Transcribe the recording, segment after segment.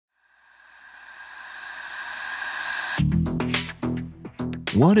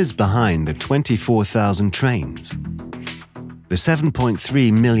What is behind the 24,000 trains, the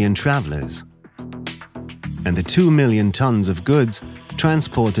 7.3 million travelers, and the 2 million tons of goods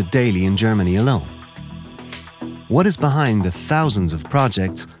transported daily in Germany alone? What is behind the thousands of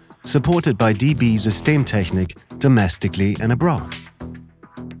projects supported by DB Systemtechnik domestically and abroad?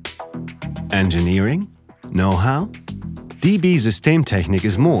 Engineering? Know-how? DB Systemtechnik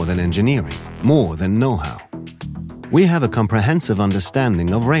is more than engineering, more than know-how. We have a comprehensive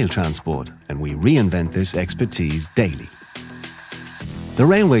understanding of rail transport, and we reinvent this expertise daily. The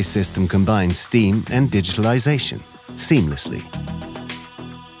railway system combines steam and digitalization seamlessly.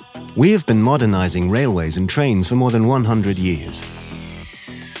 We have been modernizing railways and trains for more than 100 years.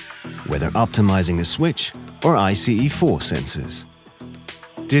 Whether optimizing a switch or ICE4 sensors.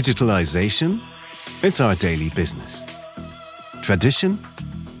 Digitalization? It's our daily business. Tradition?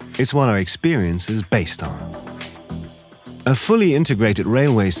 It's what our experience is based on. A fully integrated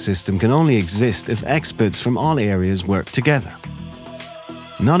railway system can only exist if experts from all areas work together.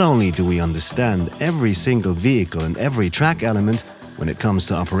 Not only do we understand every single vehicle and every track element when it comes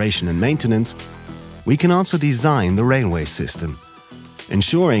to operation and maintenance, we can also design the railway system,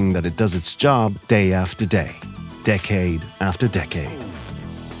 ensuring that it does its job day after day, decade after decade.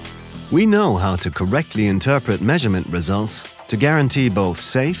 We know how to correctly interpret measurement results to guarantee both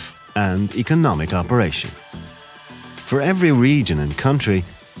safe and economic operation. For every region and country,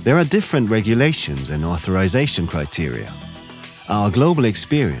 there are different regulations and authorization criteria. Our global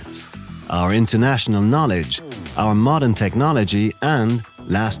experience, our international knowledge, our modern technology and,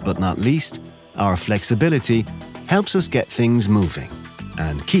 last but not least, our flexibility helps us get things moving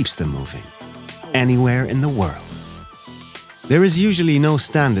and keeps them moving, anywhere in the world. There is usually no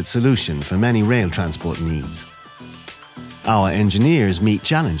standard solution for many rail transport needs. Our engineers meet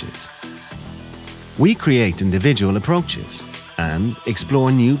challenges. We create individual approaches and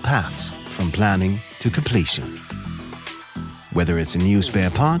explore new paths from planning to completion. Whether it's a new spare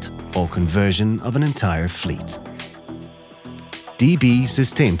part or conversion of an entire fleet. DB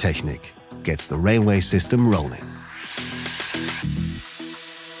Systemtechnik gets the railway system rolling.